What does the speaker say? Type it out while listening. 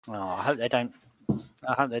Oh, I hope they don't.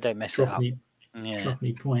 I hope they don't mess Drop it up.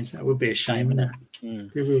 any points. That would be a shame, wouldn't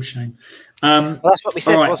it? Be a real shame. Well, that's what we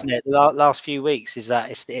said, wasn't it? The last few weeks is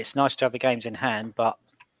that it's nice to have the games in hand, but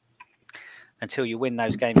until you win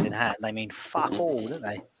those games in hand, they mean fuck all, don't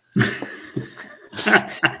they?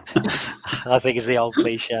 I think it's the old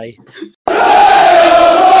cliche. Here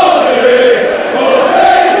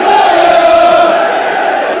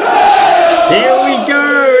we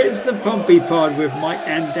go. It's the Pompey Pod with Mike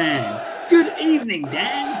and Dan. Good evening,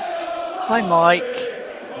 Dan. Hi, Mike.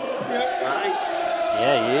 Right.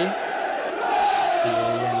 Yeah, you?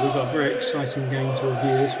 Yeah. We've got a very exciting game to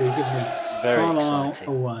review this week, haven't we? Very Carlisle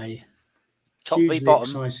exciting. away. Top Hugely v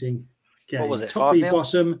bottom. Exciting game. What was it? Top v 5-0?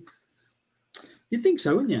 bottom. You'd think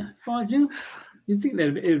so, wouldn't you? 5-0. You'd think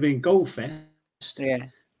it would have been goal fest. Yeah.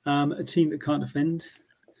 A team that can't defend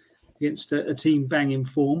against a team banging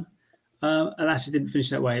form. Alas, it didn't finish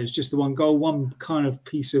that way. It was just the one goal, one kind of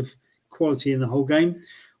piece of quality in the whole game.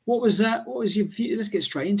 What was that? What was your view? Let's get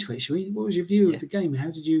straight into it, shall we? What was your view of the game? How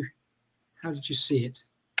did you see it?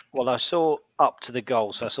 Well, I saw up to the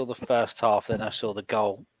goal. So I saw the first half, then I saw the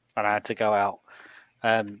goal, and I had to go out.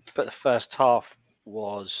 But the first half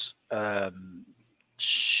was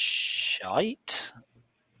shite.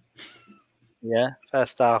 Yeah,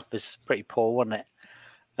 first half was pretty poor, wasn't it?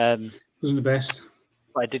 Wasn't the best.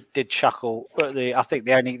 I did chuckle, but I think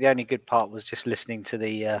the only good part was just listening to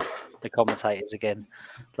the commentators again,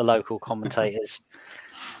 the local commentators,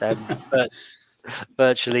 but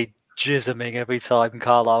virtually jisming every time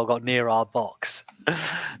Carlisle got near our box. It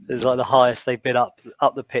was like the highest they've been up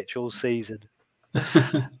the pitch all season.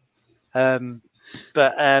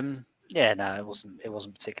 Yeah, no, it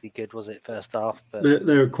wasn't particularly good, was it? First half, but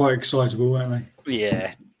they were quite excitable, weren't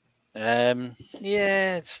they?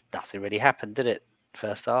 Yeah, it's nothing really happened, did it?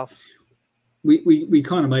 First half, we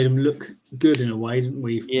kind of made them look good in a way, didn't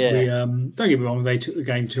we? Yeah. We, don't get me wrong, they took the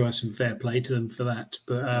game to us and fair play to them for that.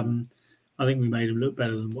 But I think we made them look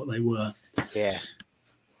better than what they were. Yeah,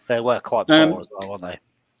 they were quite poor as well, weren't they?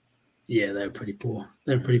 Yeah, they were pretty poor.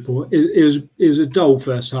 It was a dull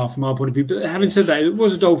first half from our point of view. But having said that, it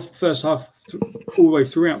was a dull first half all the way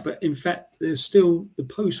throughout. But in fact, there's still the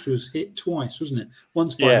post was hit twice, wasn't it?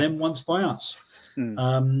 Once by them, once by us.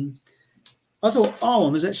 I thought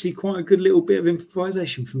Arwen was actually quite a good little bit of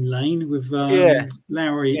improvisation from Lane with Lowry.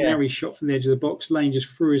 Yeah. Lowry shot from the edge of the box. Lane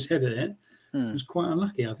just threw his head at it. It was quite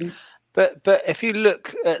unlucky, I think. But if you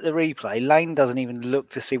look at the replay, Lane doesn't even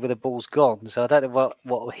look to see where the ball's gone. So I don't know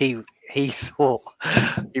what he thought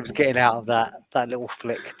he was getting out of that little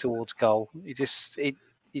flick towards goal. He just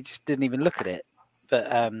didn't even look at it.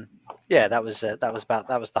 But that was the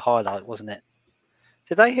highlight, wasn't it?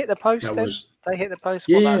 Did they hit the post then? They hit the post?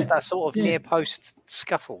 Yeah. That sort of near post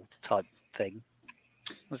scuffle type thing.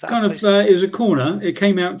 Was that kind of? It was a corner. It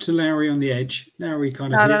came out to Lowry on the edge. Lowry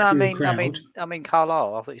kind of hit through the crowd. I mean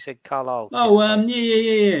Carlisle. I thought you said Carlisle. Oh,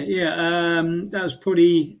 yeah. That was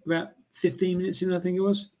probably about 15 minutes in, I think it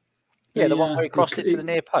was. Yeah, the one where he crossed it to the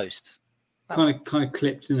near post. Kind of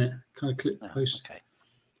clipped, didn't it? Kind of clipped the post. Okay.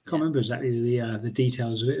 Can't remember exactly the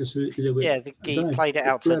details of it. It was a little bit. Yeah, the Gee played it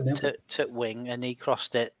out to wing, and he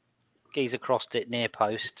crossed it. Geezer crossed it near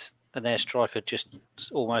post, and their striker just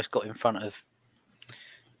almost got in front of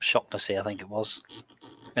Shocknessy, I think it was.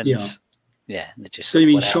 And and it just. So you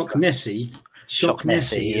mean Shocknessy?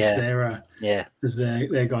 Shocknessy is as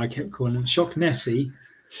their guy kept calling him Shocknessy.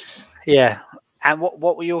 Yeah, and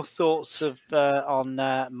what were your thoughts of on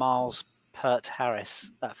Miles Pert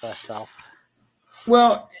Harris that first half?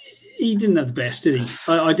 Well, he didn't have the best, did he?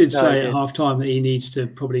 I did say at half time that he needs to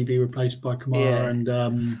probably be replaced by Kamara, and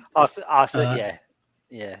I thought,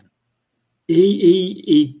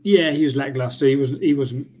 he was lackluster. He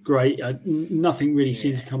wasn't great. Nothing really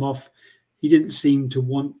seemed to come off. He didn't seem to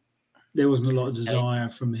want. There wasn't a lot of desire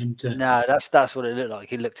from him to. No, that's what it looked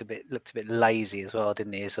like. He looked a bit lazy as well,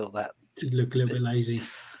 didn't he? Sort that did look a little bit lazy.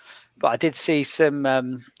 But I did see some.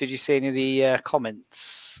 Did you see any of the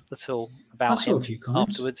comments at all about him a few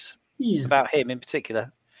comments afterwards? Yeah. About him in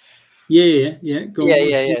particular. Yeah. Go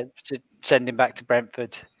on, to send him back to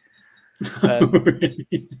Brentford. Really?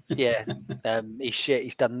 He's shit.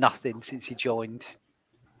 He's done nothing since he joined.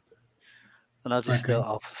 And I just thought,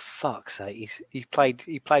 oh, for fuck's sake, he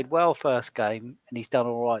played well first game, and he's done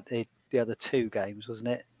all right the other two games, wasn't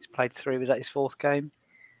it? He's played 3. Was that his 4th game?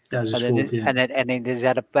 That was his 4th, yeah. And then he's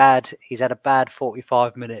had a bad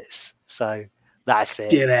 45 minutes. So that's it.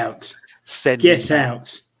 Get out. Get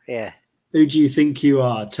out. Yeah. Who do you think you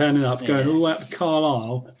are? Turning up, going all the way up to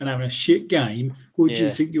Carlisle and having a shit game. What do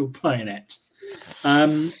you think you're playing at?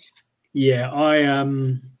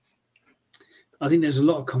 I think there's a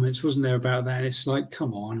lot of comments, wasn't there, about that? And it's like,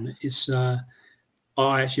 come on, it's.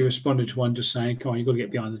 I actually responded to one just saying, "Come on, you've got to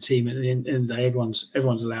get behind the team." At the end of the day, everyone's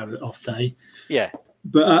allowed an off day. Yeah.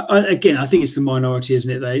 But again, I think it's the minority,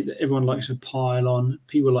 isn't it? Everyone likes to pile on.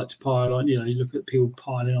 People like to pile on. You know, you look at people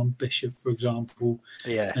piling on Bishop, for example.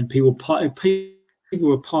 Yeah. And people were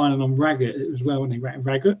piling on Raggett as well, weren't they?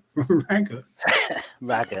 Raggett?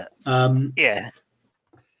 Raggett. Yeah.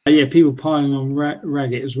 Yeah, people piling on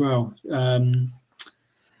Raggett as well.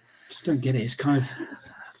 Just don't get it. It's kind of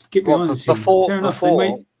get behind the team. Fair enough.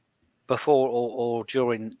 Before or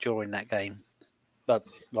during that game. But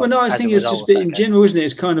I think it's just in general, isn't it?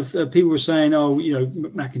 It's kind of people were saying, "Oh, you know,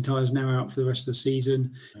 McIntyre's now out for the rest of the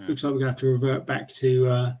season. Looks like we're going to have to revert back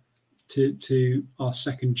to our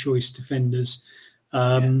second choice defenders."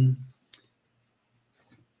 Well,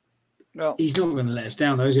 he's not going to let us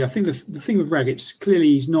down, though, is he? I think the thing with Raggett's clearly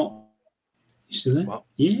he's not. You still there? Well,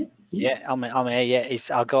 yeah. I'm here. Yeah,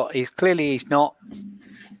 he's clearly not.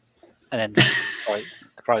 And then the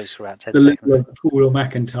pros for about 10 the seconds. Of Paul or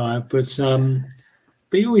McIntyre, but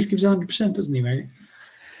he always gives 100%, doesn't he, mate?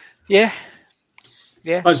 Yeah.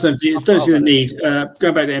 I just don't see the need.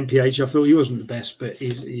 Going back to MPH, I thought he wasn't the best, but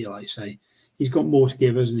he's like you say, he's got more to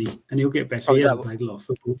give, hasn't he? And he'll get better. He hasn't played a lot of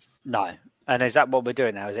football. No. And is that what we're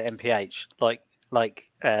doing now? Is it MPH?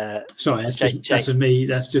 Sorry, that's me.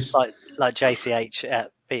 That's just like JCH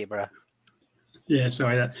at Peterborough. Yeah,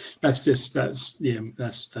 sorry. That's No,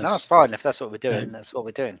 it's fine if that's what we're doing. That's what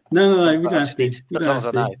we're doing. No, we don't have to. As long as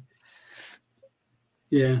I know.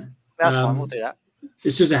 Yeah, that's fine. We'll do that.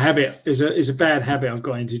 It's just a habit. It's a bad habit I've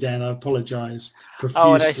got into, Dan. I apologise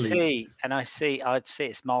profusely. I'd see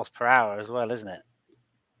it's miles per hour as well, isn't it?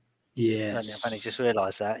 Yes. I've only just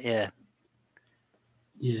realised that. Yeah.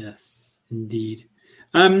 Yes, indeed.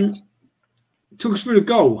 Talk us through the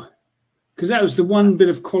goal. Because that was the one bit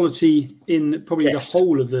of quality in probably the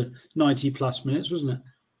whole of the 90-plus minutes, wasn't it?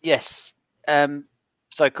 Yes. So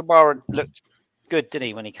Kamara looked good, didn't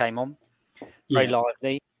he, when he came on? Very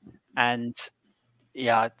lively. And,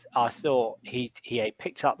 I thought he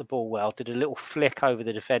picked up the ball well, did a little flick over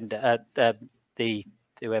the defender, the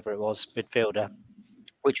whoever it was, midfielder,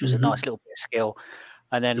 which was a nice little bit of skill.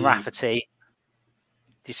 And then Rafferty,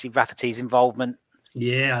 do you see Rafferty's involvement?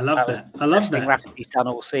 Yeah, I love that. I love that. Rafferty's done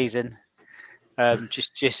all season.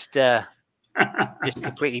 Just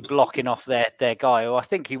completely blocking off their guy, who I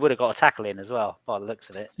think he would have got a tackle in as well by the looks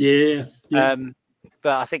of it. Yeah.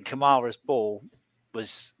 But I think Kamara's ball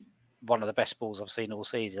was one of the best balls I've seen all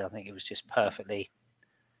season. I think it was just perfectly.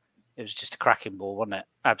 It was just a cracking ball, wasn't it?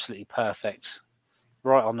 Absolutely perfect,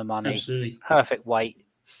 right on the money. Absolutely perfect weight.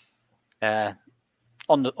 On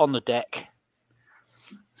the deck.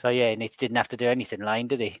 So and he didn't have to do anything, Lane,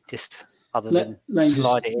 did he? Just. Other than Lane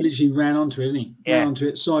slide just it in. literally ran onto it, didn't he? Yeah. Ran onto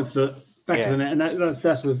it, side foot, back of the net, and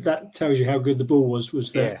that tells you how good the ball was.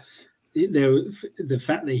 Was that the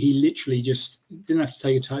fact that he literally just didn't have to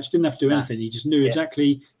take a touch, didn't have to do anything. He just knew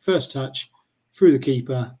exactly first touch, through the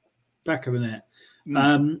keeper, back of the net.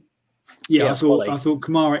 I thought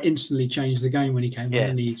Kamara instantly changed the game when he came on,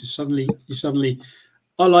 and he just suddenly.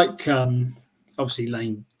 I like obviously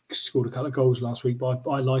Lane scored a couple of goals last week, but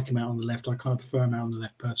I like him out on the left. I kind of prefer him out on the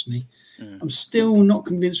left personally. I'm still not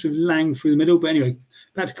convinced with Lang through the middle, but anyway,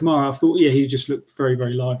 back to Kamara. I thought, he just looked very,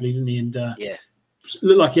 very lively, didn't he? And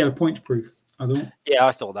looked like he had a point to prove, I thought. Yeah,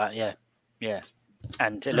 I thought that. Yeah,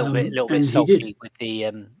 and a little bit salty with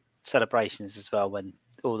the celebrations as well, when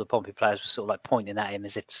all the Pompey players were sort of like pointing at him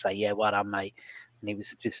as if to say, "Yeah, well done, mate," and he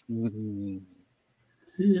was just.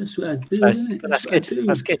 That's what I do. But that's good.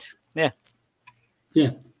 That's good. Yeah.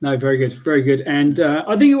 Yeah, no, very good, very good. And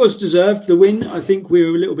I think it was deserved, the win. I think we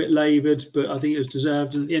were a little bit laboured, but I think it was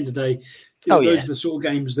deserved. And at the end of the day, those are the sort of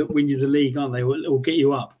games that win you the league, aren't they? Or get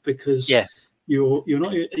you up because you're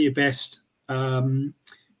not at your best, but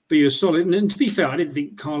you're solid. And to be fair, I didn't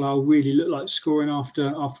think Carlisle really looked like scoring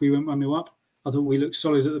after we went 1-0 up. I thought we looked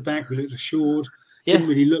solid at the back. We looked assured. Yeah. Didn't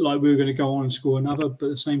really look like we were going to go on and score another, but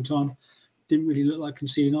at the same time, didn't really look like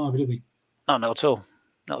conceding either, did we? Oh, not at all.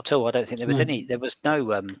 Not at all. I don't think there was any. There was no.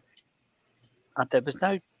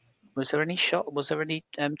 Was there any shot? Was there any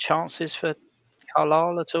chances for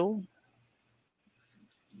Carlisle at all?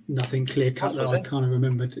 Nothing clear cut that I kind of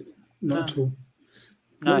remembered. Not at all.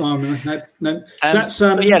 No. No. So that's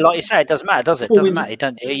like you say, it doesn't matter, does it? It doesn't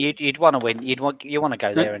matter. You'd want to win. You want to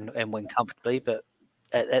go there and win comfortably, but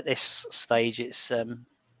at this stage, it's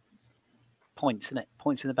points, isn't it?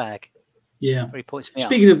 Points in the bag. Yeah. 3 points me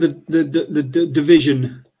Speaking of the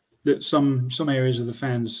division that some areas of the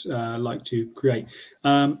fans like to create,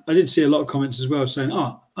 I did see a lot of comments as well saying,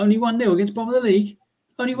 only 1-0 against bottom of the league.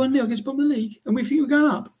 Only 1-0 against bottom of the league. And we think we're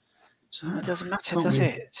going up. So It doesn't matter, can't does win,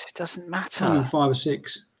 it? It doesn't can't win matter. 5 or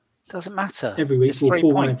 6 Doesn't matter. every week, It's or 3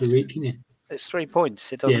 4-1 points. every week, can you? It's 3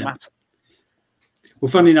 points. It doesn't Yeah. matter.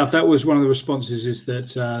 Well, funny enough, that was one of the responses. Is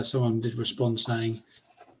that someone did respond saying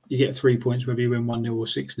you get 3 points whether you win 1-0 or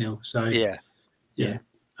 6-0. So Yeah.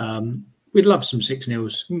 We'd love some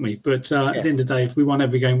 6-0s, wouldn't we? But at the end of the day, if we won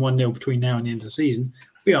every game 1-0 between now and the end of the season,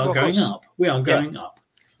 we are going up. We are going up.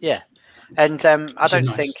 Yeah. And I don't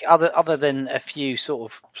nice. think other than a few sort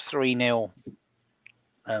of 3-0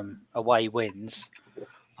 away wins,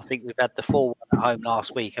 I think we've had the 4-1 at home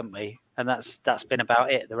last week, haven't we? And that's been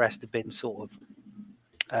about it. The rest have been sort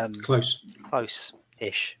of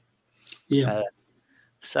close-ish. Yeah.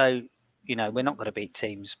 So we're not going to beat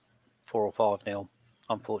teams 4 or 5-0,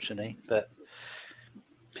 unfortunately. But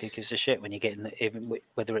who gives a shit when you're getting even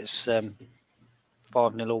whether it's 5-0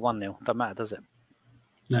 or 1-0? Doesn't matter, does it?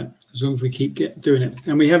 No, as long as we keep doing it.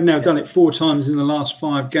 And we have now done it 4 times in the last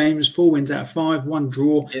 5 games, 4 wins out of 5, 1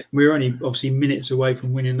 draw. Yep. We're only obviously minutes away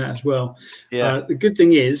from winning that as well. Yeah. The good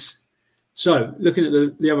thing is, so looking at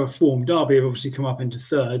the other form, Derby have obviously come up into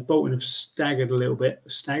 3rd. Bolton have stagnated a little bit.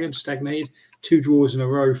 Stagnated. 2 draws in a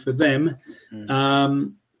row for them.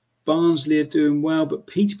 Barnsley are doing well, but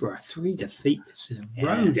Peterborough 3 defeats in a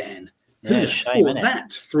row, Dan. Who'd have thought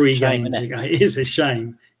that 3 games ago? It is a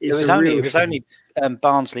shame. It was only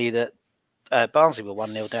Barnsley that Barnsley were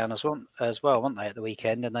 1-0 down as well, weren't they, at the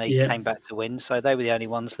weekend, and they came back to win. So they were the only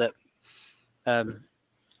ones that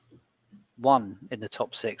won in the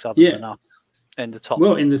top 6, other than us. In the top,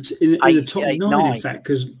 in the top 9, in fact,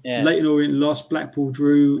 because Leyton Orient lost, Blackpool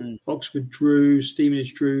drew, Oxford drew,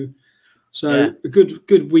 Stevenage drew. So a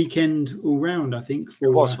good weekend all round, I think. For,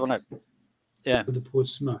 it was, wasn't it? Yeah, for the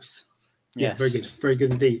Portsmouth. Yeah, yes. Very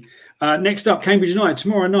good indeed. Next up, Cambridge United.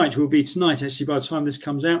 Tomorrow night will be tonight, actually, by the time this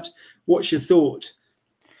comes out. What's your thought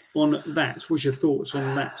on that? What's your thoughts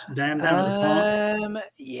on that, Dan, down at the park?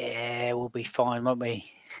 Yeah, we'll be fine, won't we?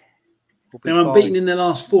 They're unbeaten in their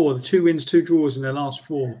last 4. The 2 wins, 2 draws in their last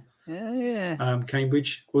 4. Yeah.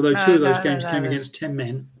 Cambridge, although 2 of those games came against 10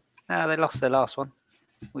 men. No, they lost their last one.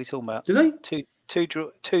 What are you talking about? Did they?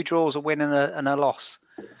 Two draws, a win, and a loss.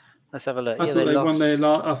 Let's have a look. I thought they won their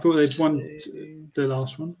last. I thought they'd won their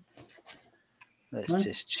last one. Let's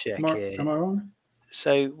just check here. Am I wrong?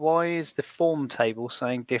 So why is the form table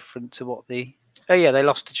saying different to what the? Oh yeah, they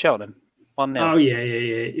lost to Cheltenham 1-0. Oh yeah.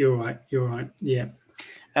 You're right. Yeah.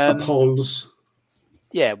 Polls.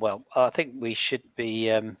 Yeah. Well, I think we should be.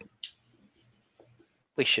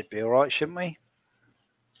 We should be all right, shouldn't we?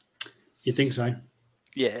 You think so?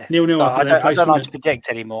 Yeah. 0-0 up at their place. I don't like to predict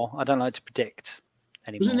anymore. Was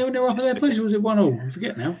it 0-0 up at their place, or was it 1-0? I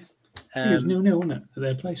forget now. I think it was 0-0, wasn't it, at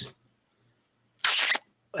their place?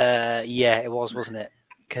 Yeah, it was, wasn't it?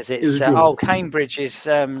 Because it's Cambridge is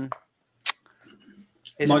Mike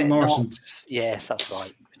Morrison. Yes, that's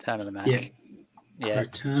right. Return of the Mac. Yeah.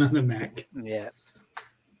 Return of the Mac. Yeah,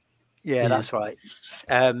 that's right.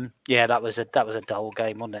 That was a dull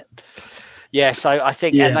game, wasn't it? Yeah, so I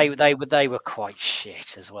think, and they were quite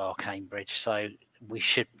shit as well, Cambridge. So we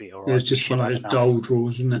should be all right. It was just one of those dull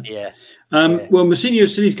draws, wasn't it? Yeah. Well, Mourinho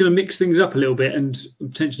said he's going to mix things up a little bit and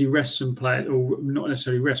potentially rest some players, or not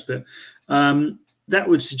necessarily rest, but that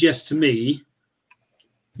would suggest to me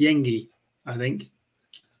Yengi, I think.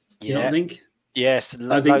 Do you not think? Yes,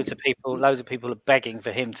 loads of people are begging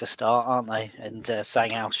for him to start, aren't they? And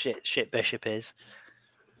saying how shit Bishop is.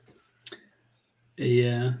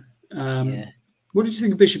 Yeah. What did you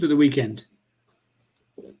think of Bishop at the weekend?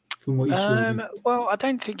 From what you saw. Well, I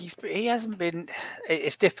don't think he hasn't been.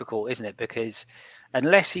 It's difficult, isn't it? Because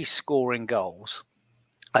unless he's scoring goals,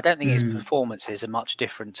 I don't think his performances are much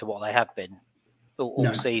different to what they have been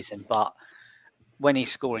all season. But when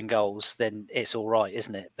he's scoring goals, then it's all right,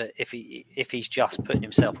 isn't it? But if he's just putting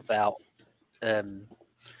himself about and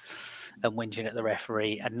whinging at the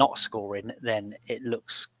referee and not scoring, then it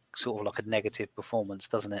looks sort of like a negative performance,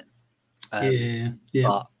 doesn't it? Yeah.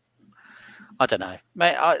 But I don't know,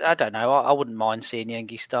 mate. I don't know. I wouldn't mind seeing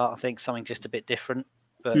Yengi start. I think something just a bit different.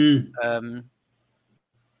 But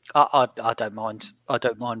I don't mind. I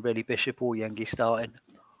don't mind really Bishop or Yengi starting.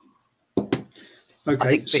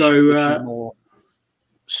 Okay, so more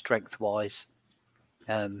strength-wise.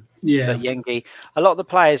 But Yengi, a lot of the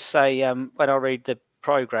players say when I read the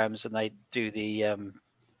programs and they do the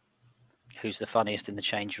who's the funniest in the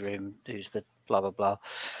change room, who's the blah blah blah.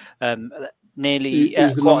 Nearly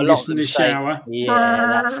who's the quite a lot longest of them in the say, shower.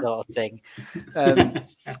 Yeah, that sort of thing.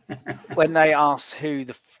 When they ask who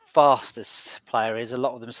the fastest player is, a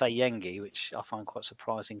lot of them say Yengi, which I find quite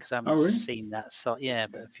surprising because I haven't seen that. So yeah,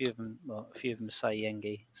 but a few of them say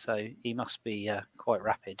Yengi, so he must be quite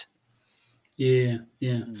rapid. Yeah,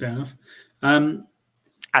 fair enough. And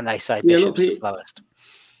they say Yeah, a lot of Bishop's the people. slowest.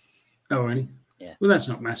 Oh, really? Yeah. Well, that's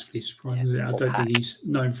not massively surprising, is it? I Or don't Pack. think he's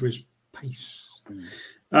known for his pace.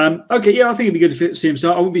 Okay, yeah, I think it'd be good to see him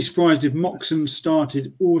start. I wouldn't be surprised if Moxon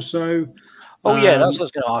started also. Oh yeah, that's what I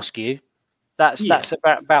was going to ask you. That's Yeah.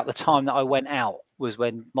 about the time that I went out was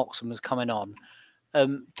when Moxon was coming on.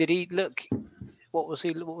 Did he look? What was he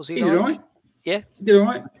He like? did all right. Yeah, He did all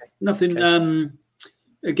right. okay. Nothing. Okay.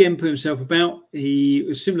 Again, put himself about. He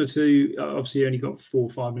was similar to obviously he only got 4 or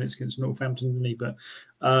 5 minutes against Northampton, didn't he? But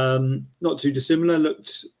not too dissimilar.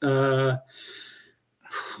 Looked not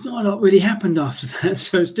a lot really happened after that,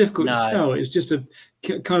 so it's difficult to tell. It's just a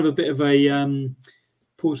kind of a bit of a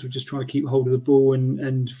Portsmouth just trying to keep hold of the ball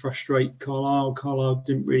and frustrate Carlisle. Carlisle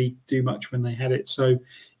didn't really do much when they had it, so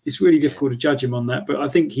it's really difficult to judge him on that. But I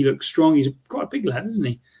think he looks strong. He's quite a big lad, isn't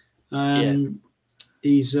he?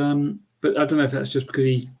 He's but I don't know if that's just because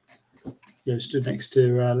he stood next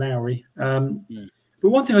to Lowry. But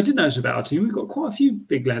one thing I did notice about our team, we've got quite a few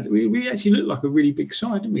big lads. We actually look like a really big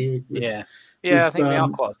side, don't we? I think we are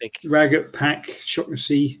quite big. Raggett, Pack,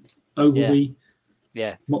 Shaughnessy, Ogilvy.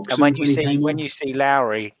 Yeah. Moxon, And when you see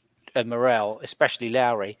Lowry and Morel, especially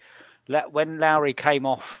Lowry, when Lowry came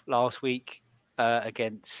off last week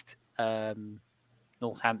against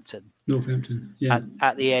Northampton, yeah.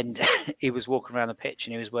 At the end, he was walking around the pitch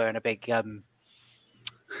and he was wearing a big, the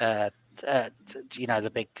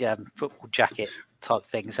big football jacket type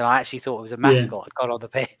things. And I actually thought it was a mascot had got on the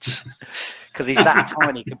pitch because he's that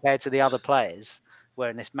tiny compared to the other players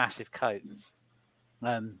wearing this massive coat.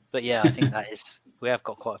 But yeah, I think we have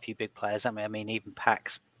got quite a few big players, haven't we? I mean, even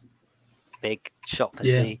Pack's big,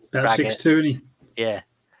 Shaughnessy, about Raggett. 6'2", isn't he? Yeah,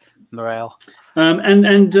 Morel.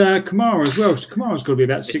 And Kamara as well. Kamara's got to be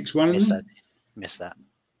about 6'1", isn't he? Missed that.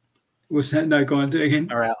 What's that? No, go on, do it again.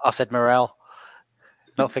 Morel. I said Morel.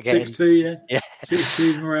 Not forgetting. 6'2", yeah.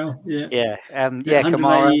 6'2", Morel, yeah. Yeah.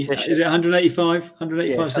 Kamara. Bishop. Is it 185?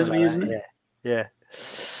 185 centimetres, isn't it? Yeah.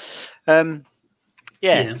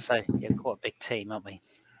 So quite a big team, aren't we?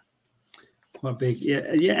 Quite big,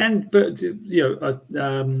 yeah. But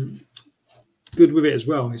good with it as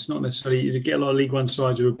well. It's not necessarily you get a lot of League One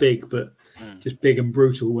sides who are big, but just big and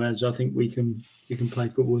brutal. Whereas I think we can play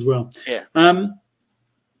football as well. Yeah.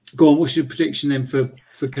 Go on. What's your prediction then for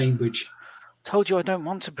Cambridge? Told you I don't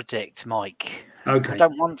want to predict, Mike. Okay. I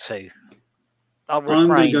don't want to. I'm going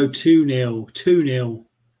to go 2-0. 2-0.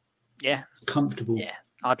 Yeah. Comfortable. Yeah.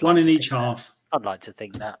 I'd like one in each half. I'd like to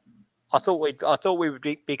think that. I thought we would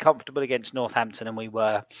be comfortable against Northampton, and we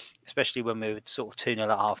were, especially when we were sort of 2-0 at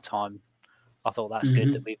half time. I thought that's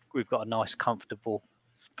good that we've got a nice, comfortable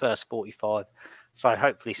first 45. So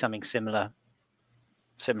hopefully something similar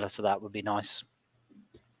to that would be nice.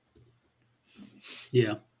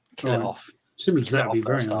 Yeah. Kill it off. Similar to that would be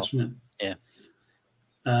very nice, wouldn't it?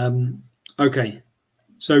 Yeah. Okay.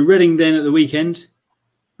 So Reading then at the weekend.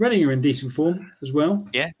 Reading are in decent form as well.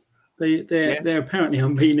 Yeah. They're apparently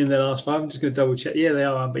unbeaten in their last 5. I'm just going to double check. Yeah, they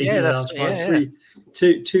are unbeaten in their last 5.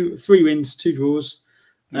 3 wins, 2 draws.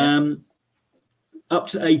 Up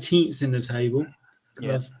to 18th in the table.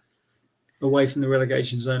 Away from the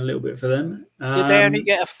relegation zone a little bit for them. Did they only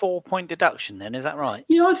get a 4-point deduction then? Is that right?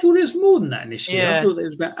 Yeah, I thought it was more than that initially. Yeah. I thought it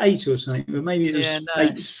was about 8 or something, but maybe it was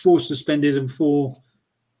 8, 4 suspended and 4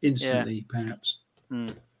 instantly, perhaps.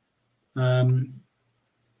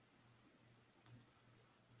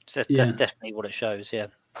 So that's definitely what it shows. Yeah,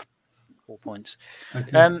 4 points.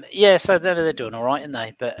 Okay. So they're doing all right, aren't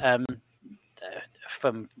they? But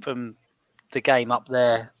from the game up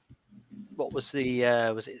there, what was the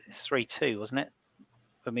was it 3-2, wasn't it?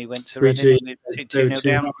 When we went to 3-2, 2-0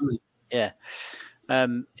 down. Yeah.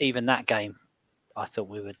 Even that game, I thought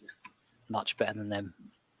we were much better than them.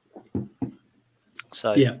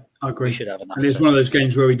 So yeah, I agree. We should have enough. And it's one of those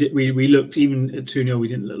games where we looked, even at 2-0, we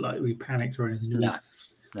didn't look like we panicked or anything. No.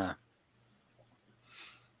 Yeah.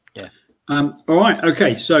 All right.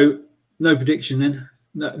 Okay. So no prediction then.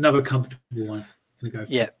 No, another comfortable one. I'm going to go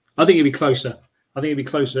for. Yeah. I think it'd be closer.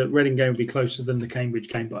 Reading game would be closer than the Cambridge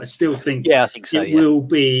game, but I still think. Yeah, I think so. It will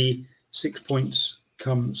be 6 points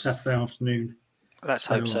come Saturday afternoon. Let's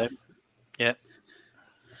hope so. Yeah.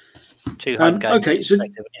 2 home games. Okay, so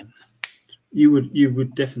you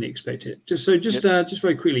would definitely expect it. Just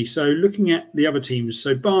very quickly. So looking at the other teams.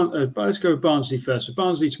 So let's go with Barnsley first. So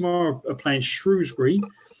Barnsley tomorrow are playing Shrewsbury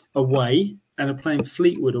away and are playing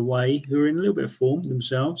Fleetwood away, who are in a little bit of form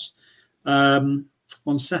themselves, on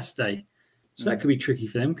Saturday. So that could be tricky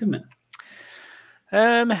for them, couldn't it?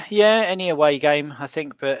 Any away game, I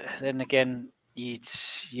think. But then again, you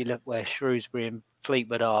look where Shrewsbury and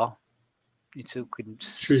Fleetwood are. You're talking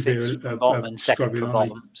 6th from bottom and 2nd from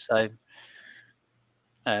bottom. So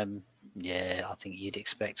Yeah, I think you'd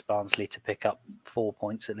expect Barnsley to pick up 4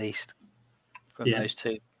 points at least from those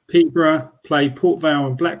two. Peterborough play Port Vale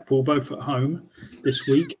and Blackpool both at home this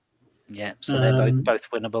week. Yeah, so they're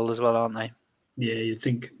both winnable as well, aren't they? Yeah, you'd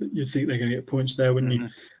think they're going to get points there, wouldn't you?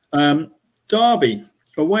 Derby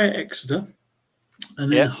away at Exeter,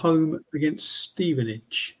 and then home against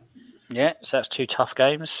Stevenage. Yeah, so that's 2 tough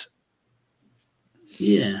games.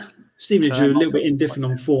 Yeah, Stevenage are a little bit indifferent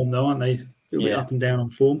on form, though, aren't they? A little bit up and down on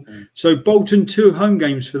form. So Bolton, 2 home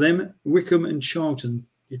games for them. Wickham and Charlton.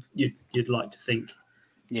 You'd like to think.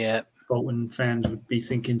 Yeah, Bolton fans would be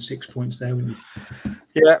thinking 6 points there, wouldn't you?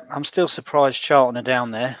 Yeah, I'm still surprised Charlton are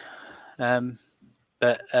down there.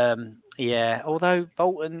 Although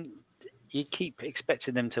Bolton, you keep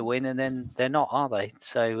expecting them to win, and then they're not, are they?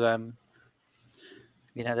 So,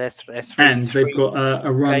 they're they've got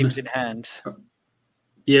a run games in hand.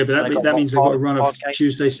 Yeah, but that means they've got a run of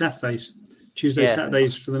Tuesday, Saturdays.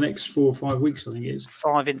 Saturdays for the next 4 or 5 weeks, I think it is.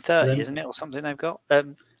 5 in 30, isn't it, or something they've got?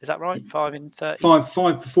 Is that right? 5 in 30?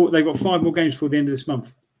 Five before. They've got 5 more games before the end of this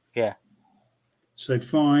month. Yeah. So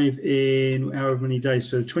 5 in however many days.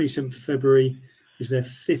 So 27th of February is their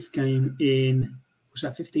 5th game in, what's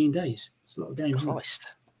that, 15 days? It's a lot of games. Christ.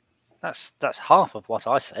 That's half of what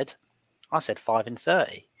I said. I said 5 in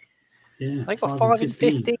 30. Yeah. They got 5 in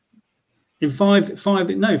 15. In 5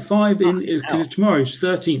 in, because tomorrow's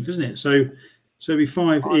 13th, isn't it? So it'll be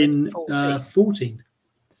 5 in 14.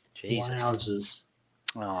 Jesus. Wowzers.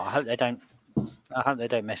 Oh, I hope they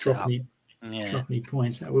don't mess it up. Drop any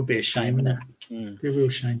points. That would be a shame, wouldn't it? Be a real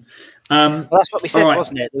shame. Well, that's what we said,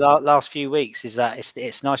 wasn't it? The last few weeks is that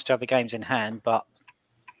it's nice to have the games in hand, but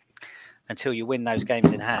until you win those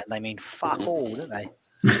games in hand, they mean fuck all, don't they?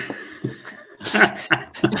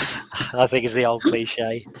 I think it's the old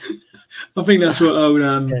cliche. I think that's what I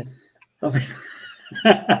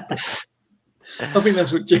think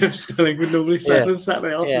that's what Jeff Sterling would normally say on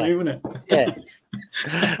Saturday afternoon, wouldn't it? Yeah.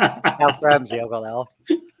 Alf Ramsey, I got that off.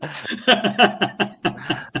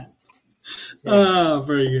 Oh,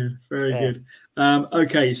 very good. Very good.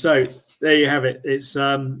 Okay, so there you have it. It's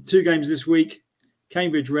 2 games this week.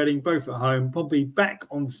 Cambridge, Reading, both at home. Pompey back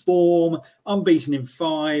on form, unbeaten in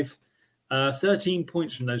 5. 13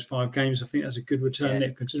 points from those 5 games. I think that's a good return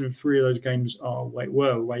there, considering 3 of those games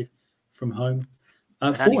were away from home.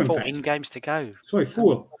 4, 14 games to go. Sorry,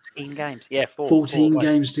 4. 14 games. Yeah, 4. 14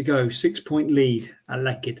 games to go. 6-point lead. I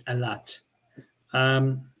like it a lot.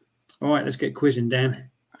 All right, let's get quizzing, Dan.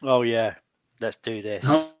 Oh, yeah. Let's do this.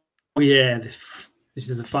 Oh, yeah. This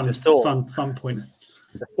is the fun point.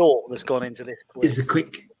 The thought that's gone into this quiz. This is a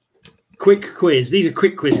quick quiz. These are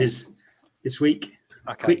quick quizzes this week.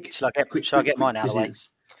 Okay. Shall I get mine out of the way?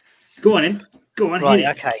 Go on in. Go on. Right,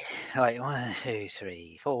 okay. Right, 1, 2,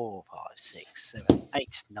 3, 4, 5, 6, 7,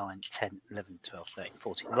 8, 9, 10, 11, 12, 13,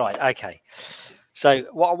 14. Right, okay. So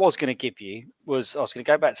what I was going to give you was I was going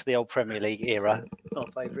to go back to the old Premier League era, our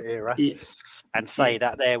favourite era, and say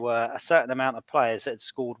that there were a certain amount of players that had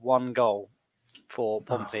scored 1 goal for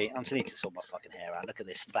Pompey. I need to sort my fucking hair out. Look at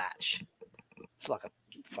this thatch. It's like a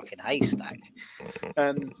fucking haystack.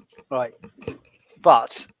 Right.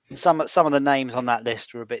 But some of the names on that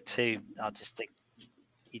list were a bit too. I just think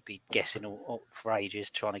you'd be guessing all for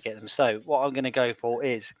ages trying to get them. So what I'm going to go for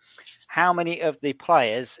is how many of the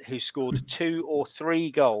players who scored 2 or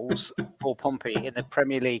 3 goals for Pompey in the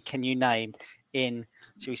Premier League can you name in?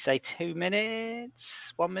 Should we say 2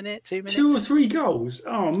 minutes? 1 minute? 2 minutes? 2 or 3 goals.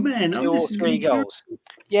 Oh man, 2 or 3 goals.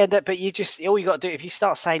 Yeah, but you just all you got to do if you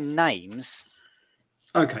start saying names.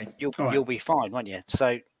 Okay, you'll be fine, won't you?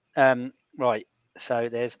 So right. So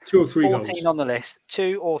there's 2 or 3 14 goals on the list.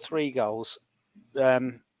 2 or 3 goals.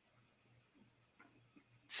 Let's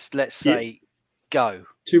say go.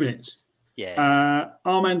 2 minutes. Yeah.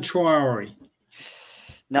 Armand Traore.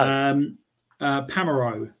 No.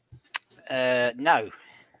 Pamaro. No.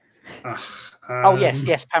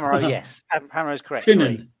 Yes, Pamaro. Yes, Pamaro's correct.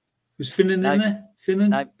 Finnan. Was Finnan in there? Finnan.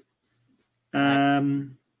 No.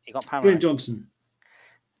 You got Pamaro. Glenn Johnson.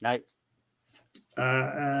 No.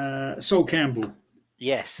 Sol Campbell.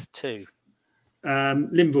 Yes, 2.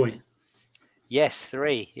 Limvoy. Yes,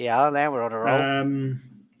 3. Yeah, now we're on a roll.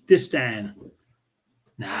 Distan.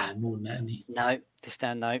 Nah, more than that, isn't he? No,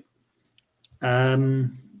 Distan, no.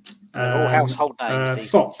 All household names.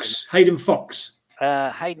 Fox. Hayden Fox.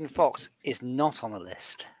 Hayden Fox is not on the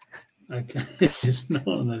list. Okay, it's not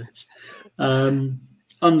on the list.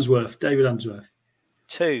 Unsworth. David Unsworth.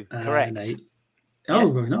 2, correct. 8.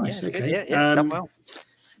 Oh, very nice. Okay. Good. Yeah, done well.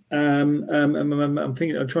 I'm trying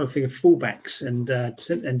to think of fullbacks and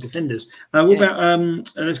defenders. What about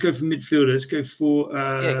let's go for midfielder. Let's go for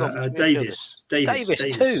Davis. Davis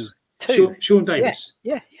 2. 2. Sean Davis.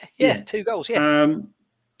 Yeah. Yeah. 2 goals. Yeah.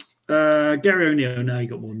 Gary O'Neill. No, he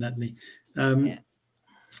got more than that, didn't he?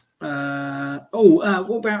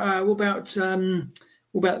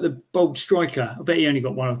 What about the bold striker? I bet he only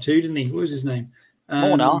got 1 or 2, didn't he? What was his name?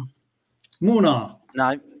 Mornar. Mornar.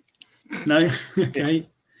 No. No. Okay.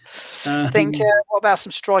 Think. What about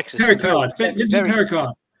some strikers? Pericard. Vincent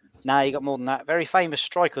Pericard. No, you got more than that. Very famous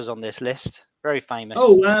strikers on this list. Very famous.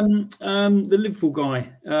 Oh, the Liverpool guy,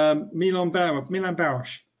 Milan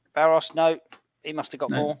Baros. Barros. No, he must have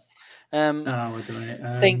got more. I don't know.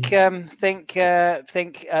 Think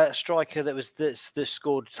a striker that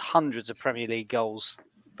scored hundreds of Premier League goals,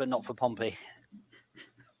 but not for Pompey.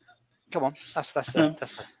 Come on, that's come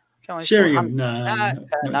on. Sheringham. No,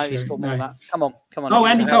 he's scored more than that. Come on. Oh,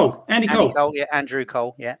 Andy Cole. Andy Cole. Yeah, Andrew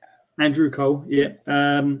Cole. Yeah. Andrew Cole. Yeah.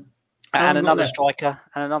 And another striker.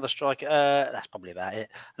 That's probably about it.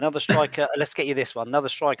 Another striker. Let's get you this one. Another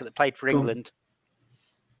striker that played for England.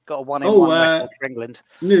 Got a 1-in-1 record for England.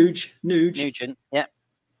 Nugent. Yeah.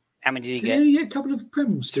 How many did he get? Did he get a couple of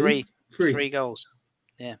Prems? 3. 3 goals.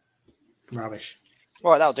 Yeah. Rubbish.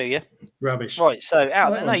 Right, that'll do you. Rubbish. Right, so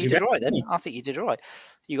you did right then. I think you did right.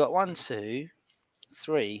 You got 1, 2,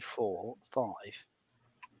 3, 4, 5,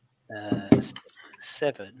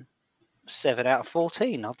 7. 7 out of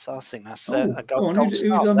 14. I think that's a goal. Who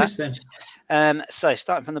did I miss then? So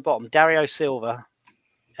starting from the bottom, Dario Silva,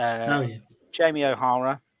 Jamie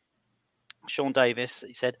O'Hara, Sean Davis.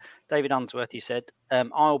 You said David Unsworth. You said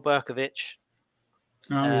Isle Berkovic,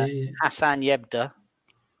 Hassan Yebda,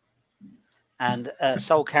 and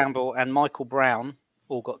Sol Campbell and Michael Brown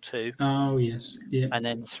all got 2. Oh yes, yeah. And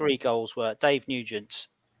then 3 goals were Dave Nugent.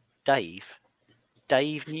 Dave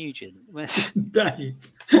Nugent. Dave.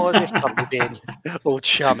 What was this probably being all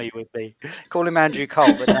chummy with me? Call him Andrew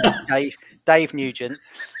Cole, but no, Dave Nugent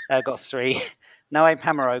got 3. Noam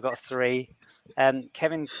Hamero got 3.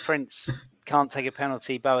 Kevin Prince can't take a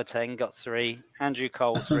penalty. Boateng got 3. Andrew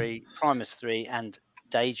Cole 3. Primus 3. And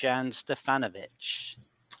Dejan Stefanovic.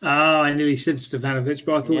 I nearly said Stefanovic,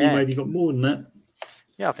 but I thought you maybe got more than that.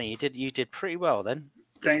 Yeah, I think you did. You did pretty well then.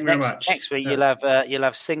 Thank you very much. Next week you'll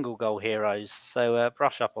have single goal heroes, so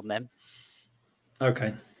brush up on them.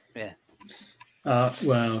 Okay. Yeah.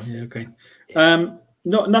 Okay.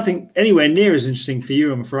 Nothing anywhere near as interesting for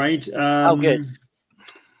you, I'm afraid. Good.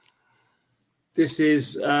 This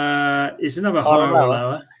is another higher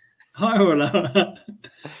or lower.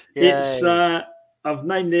 It's I've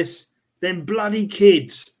named this Them Bloody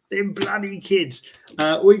Kids.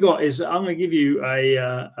 All we got is I'm going to give you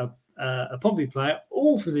a Pompey player,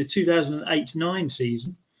 all from the 2008-9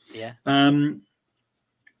 season. Yeah.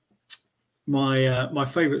 My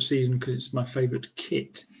favourite season because it's my favourite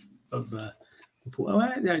kit of.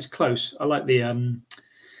 It's close. I like the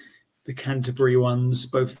Canterbury ones,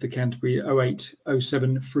 both the Canterbury 08,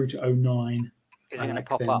 07 through to 09. Is it going to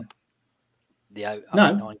pop up? The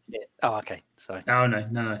 09 No. kit? Oh, okay. Sorry. Oh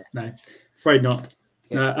no. Afraid not.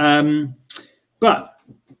 Yeah. But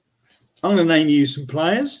I'm going to name you some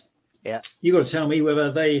players. Yeah. You got to tell me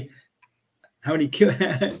whether whether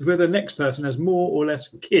the next person has more or less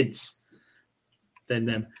kids than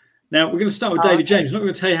them. Now we're going to start with David James. I'm not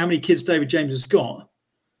going to tell you how many kids David James has got,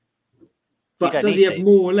 but does he have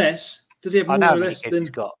more or less? Does he have more or less than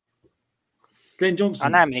Glenn Johnson? I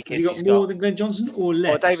know how many kids has he got more than Glenn Johnson or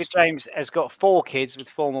less? Well, David James has got 4 kids with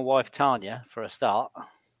former wife Tanya for a start.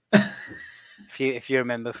 if you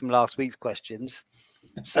remember from last week's questions.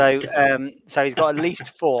 So so he's got at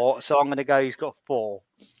least 4. So I'm going to go. He's got 4.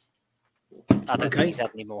 I don't think he's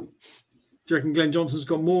had any more. Do you reckon Glenn Johnson's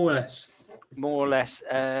got more or less? More or less.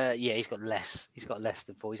 Yeah, he's got less. He's got less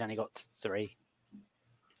than 4. He's only got 3.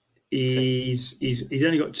 He's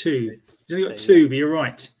only got 2. He's only got 2. But you're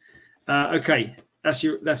right. Okay, that's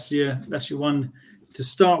your one to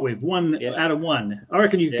start with. 1 out of 1. I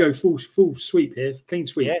reckon you could go full sweep here, clean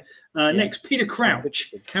sweep. Yeah. Next, Peter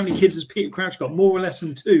Crouch. How many kids has Peter Crouch got? More or less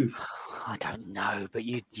than 2? I don't know, but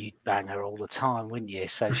you'd bang her all the time, wouldn't you?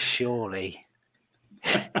 So surely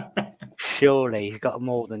he's got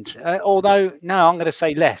more than 2. Although, no, I'm going to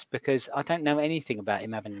say less because I don't know anything about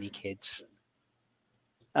him having any kids.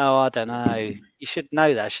 Oh, I don't know. You should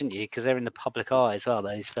know that, shouldn't you? Because they're in the public eye as well.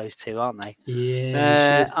 Those 2, aren't they?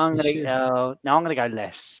 Yeah. I'm going to go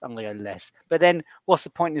less. I'm going to go less. But then, what's the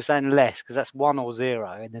point in saying less? Because that's 1 or 0,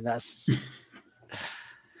 and then that's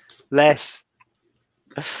less.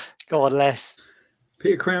 Go on, less.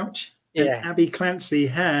 Peter Crouch and Abby Clancy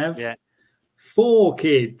have 4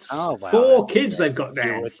 kids. Oh, wow. 4 kids they've got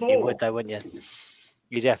there. You would, though, wouldn't you?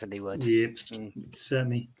 You definitely would. Yep,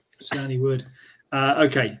 certainly would.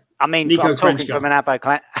 Okay, I mean, Nico I'm talking Kranjčar. from an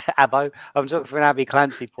I'm talking from an Abby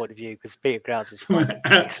Clancy point of view because Peter Crouch is From an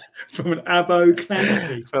Abo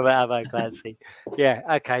Clancy. from an Abbo Clancy. Yeah.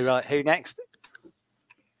 Okay. Right. Who next?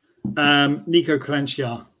 Nico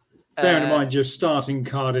Kranjčar. Bearing in mind your starting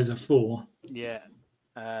card is a 4. Yeah.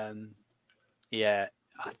 Yeah.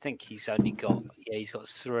 I think he's only got. Yeah, he's got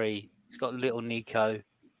 3. He's got little Nico,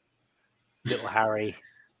 little Harry,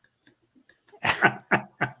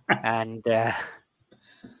 and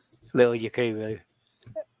little Yakubu.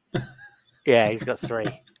 Yeah, he's got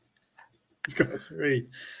 3. He's got 3.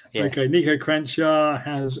 Yeah. Okay, Nico Kranjčar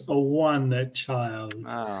has a 1 child.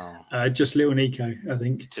 Oh. Just little Nico, I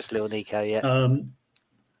think. Just little Nico, yeah.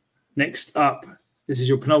 Next up, this is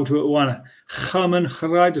your penultimate one. Herman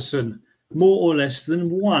Hreiderson. More or less than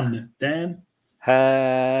 1, Dan?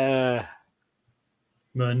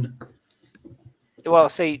 Well,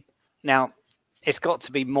 see, now it's got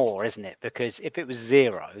to be more, isn't it? Because if it was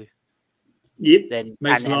 0, then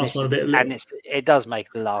makes the last one a bit. It does make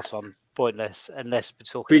the last one pointless unless we're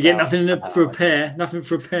talking. But you get nothing for a pair. Nothing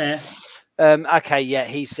for a pair. Okay, yeah,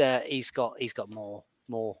 he's got more.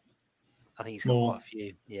 I think he's got quite a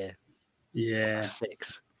few. Yeah. Yeah.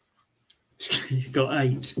 6. He's got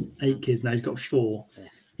 8 kids now. He's got 4. Yeah.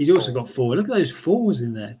 He's also got 4. Look at those 4s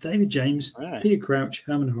in there. David James, Peter Crouch,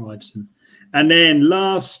 Herman Hreiderson. And then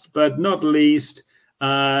last but not least,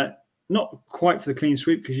 not quite for the clean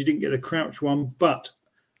sweep because you didn't get a Crouch one, but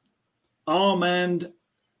Armand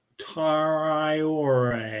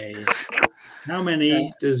Traore. How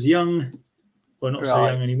many does young, well, not so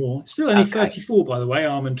young anymore, still only 34, by the way,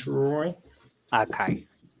 Armand Traore. Okay.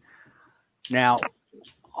 Now,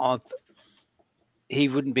 he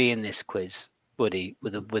wouldn't be in this quiz, would he?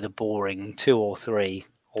 With a boring 2 or 3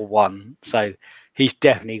 or 1. So he's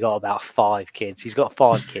definitely got about 5 kids. He's got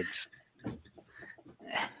 5 kids.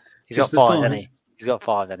 He's got 5, hasn't he? He's got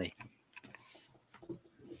 5, hasn't he?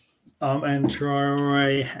 And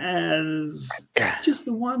Traore has just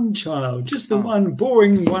the 1 child, just the one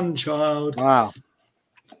boring 1 child. Wow.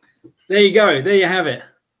 There you go. There you have it.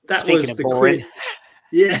 That Speaking was the boring. quiz.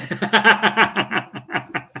 Yeah.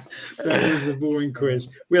 That is the boring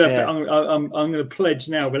quiz. We'll have I'm going to pledge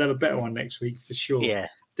now. We'll have a better one next week for sure. Yeah,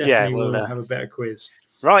 definitely. We'll have a better quiz.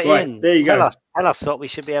 Right in. There you go. Tell us what we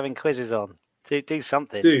should be having quizzes on. Do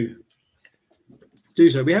something. Do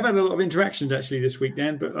so. We have had a lot of interactions actually this week,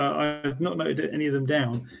 Dan, but I've not noted any of them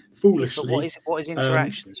down. Foolishly. What is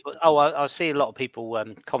interactions? I see a lot of people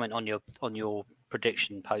comment on your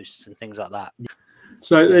prediction posts and things like that.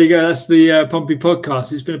 So there you go. That's the Pompey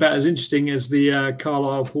podcast. It's been about as interesting as the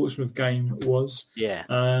Carlisle-Portsmouth game was. Yeah.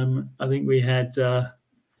 I think we had a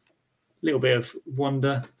little bit of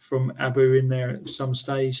wonder from Abu in there at some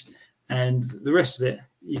stage, and the rest of it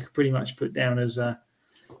you could pretty much put down as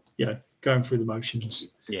going through the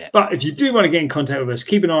motions. Yeah. But if you do want to get in contact with us,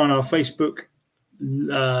 keep an eye on our Facebook,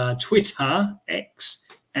 Twitter, X,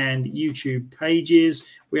 and YouTube pages.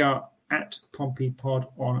 We are at Pompey Pod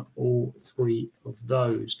on all 3 of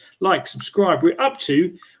those. Like, subscribe. We're up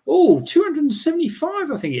to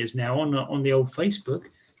 275, I think it is now on the old Facebook.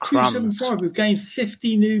 275. We've gained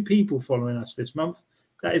 50 new people following us this month.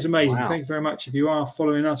 That is amazing. Wow. Thank you very much. If you are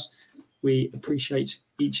following us, we appreciate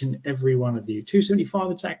each and every one of you.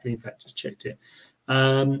 275 exactly. In fact, just checked it.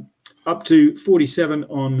 Up to 47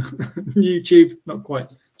 on YouTube. Not quite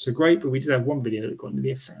so great, but we did have one video that got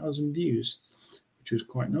nearly 1,000 views, which was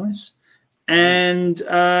quite nice. And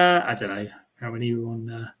I don't know how many were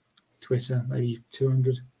on Twitter, maybe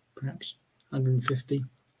 200, perhaps 150.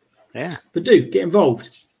 Yeah. But do get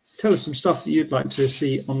involved. Tell us some stuff that you'd like to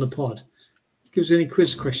see on the pod. Give us any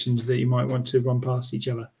quiz questions that you might want to run past each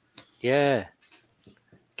other. Yeah.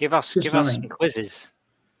 Give us some quizzes.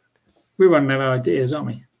 We're running out of ideas, aren't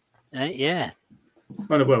we? Yeah.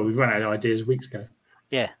 Well, we've run out of ideas weeks ago.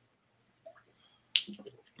 Yeah.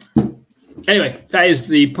 Anyway, that is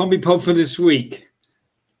the Pompey Pod for this week.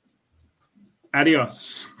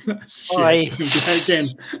 Adios. Bye. Again.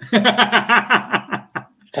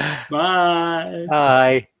 Bye.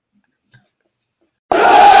 Bye.